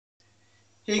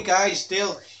Hey guys,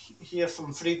 Dale here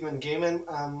from Friedman Gaming,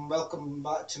 and welcome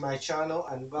back to my channel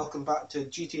and welcome back to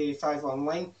GTA 5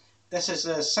 Online. This is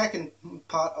the second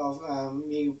part of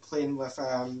me playing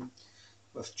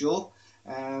with Joe.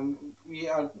 We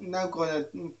are now going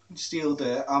to steal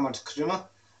the armoured kuruma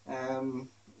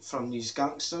from these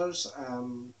gangsters.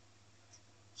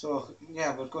 So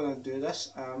yeah, we're going to do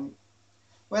this.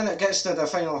 When it gets to the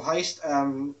final heist,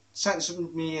 since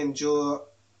me and Joe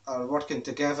are working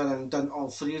together and done all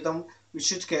three of them, we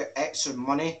should get extra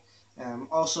money.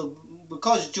 Also,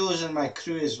 because Joe's in my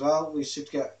crew as well, we should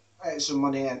get extra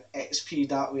money and XP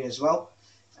that way as well.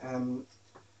 Um,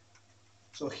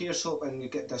 so here's hoping we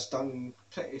get this done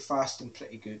pretty fast and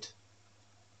pretty good.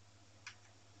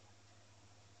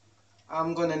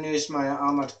 I'm going to use my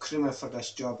armoured crewman for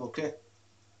this job, okay?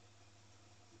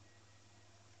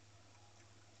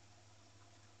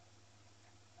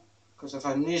 Because if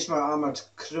I use my armoured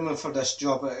crewman for this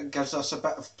job, it gives us a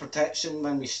bit of protection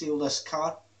when we steal this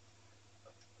car.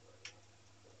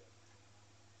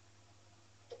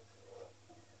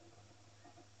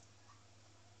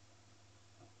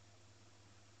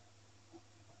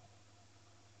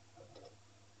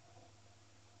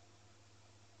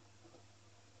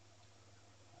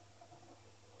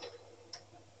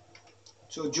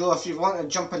 So Joe, if you want to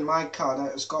jump in my car,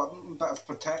 it's got a bit of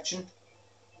protection.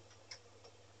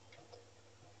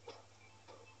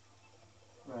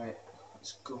 Right,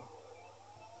 let's go.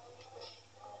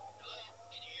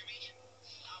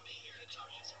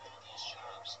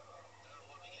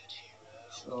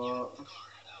 So,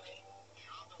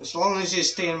 as long as you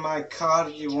stay in my car,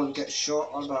 you won't get shot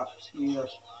or that either.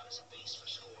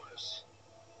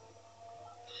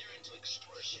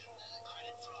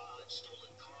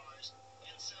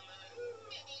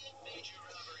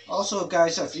 Also,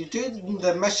 guys, if you do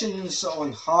the missions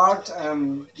on hard,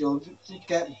 you'll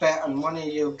get better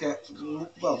money. You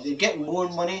get more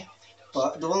money,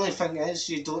 but the only thing is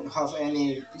you don't have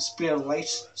any spare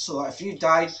lives. So if you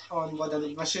died on one of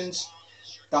the missions,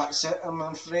 that's it, I'm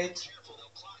afraid.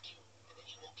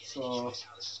 So,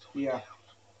 yeah.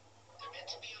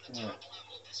 Yeah.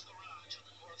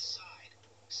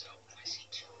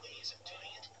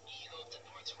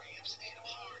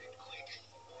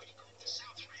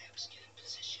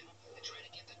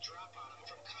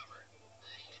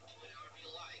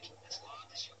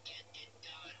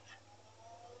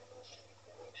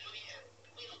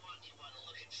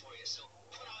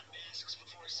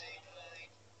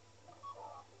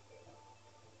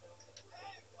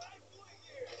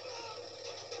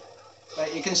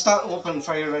 Right, you can start open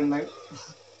firing now.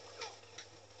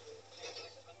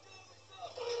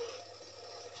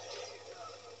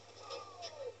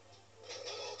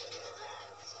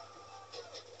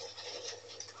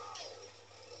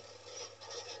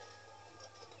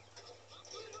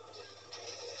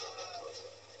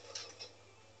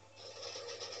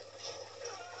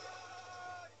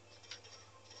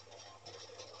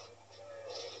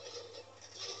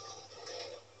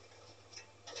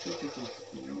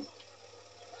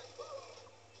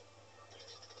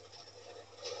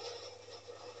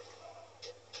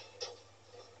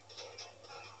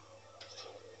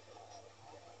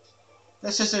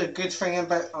 This is a good thing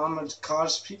about armoured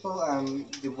cars, people.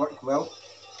 They work well.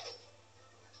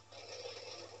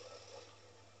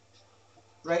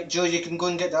 Right, Joe, you can go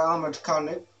and get the armoured car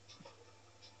now.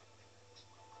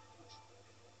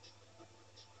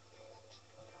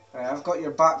 Right, I've got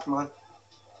your back, man.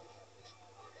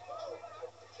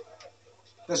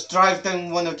 Let's drive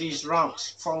down one of these ramps.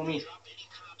 Follow me.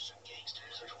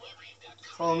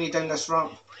 Follow me down this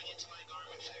ramp.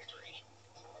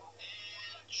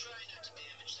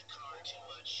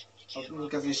 I'll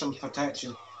give you some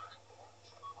protection.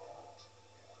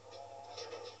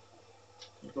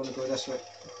 I'm going to go this way.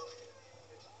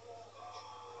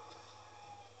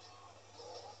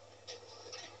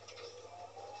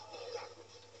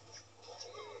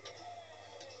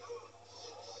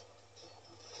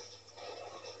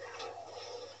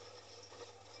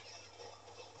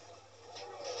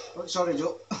 Oh, sorry,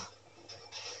 Joe.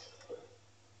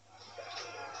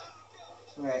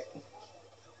 Right.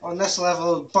 On this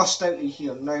level, bust out of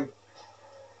here now.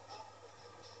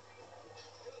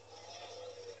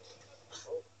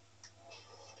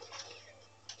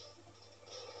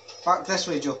 Back this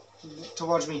way, Joe.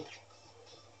 Towards me.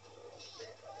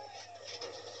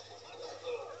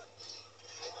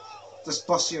 Just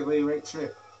bust your way right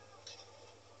through.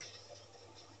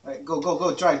 Right, go, go,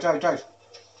 go. Drive, drive, drive.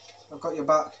 I've got your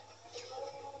back.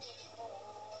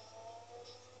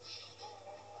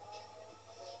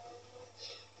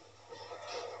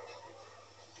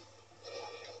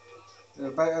 They're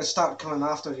about to start coming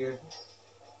after you.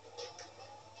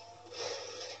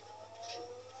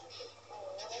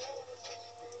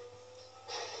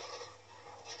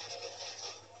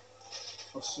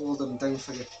 I'll slow them down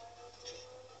for you.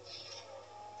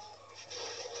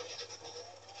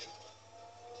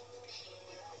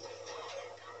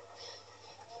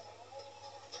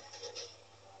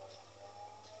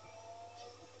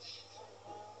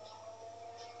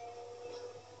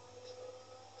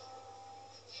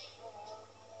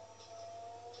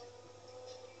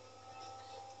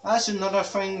 That's another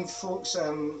thing, folks.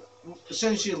 As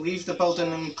soon as you leave the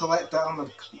building and collect the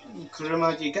armoured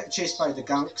kuruma, you get chased by the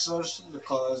gangsters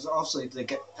because obviously they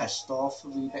get pissed off a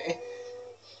wee bit.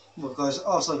 Because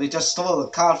obviously they just stole the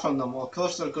car from them. Well, of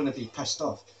course they're going to be pissed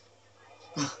off.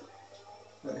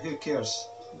 But who cares?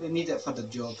 They need it for the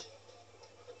job.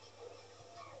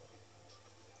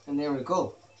 And there we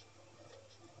go.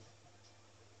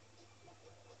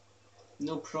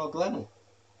 No problemo.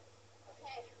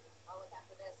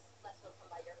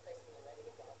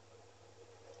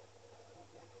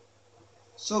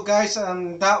 So guys,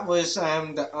 that was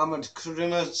the armoured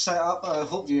kuruma setup. I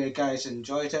hope you guys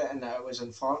enjoyed it and that it was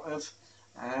informative.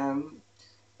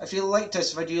 If you liked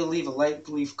this video, leave a like,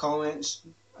 leave comments,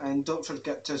 and don't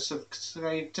forget to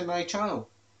subscribe to my channel.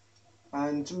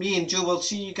 And me and Joe will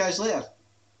see you guys later.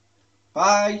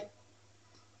 Bye!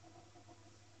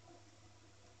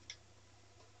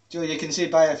 Joe, you can say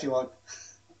bye if you want.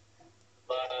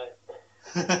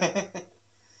 Bye.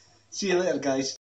 See you later, guys.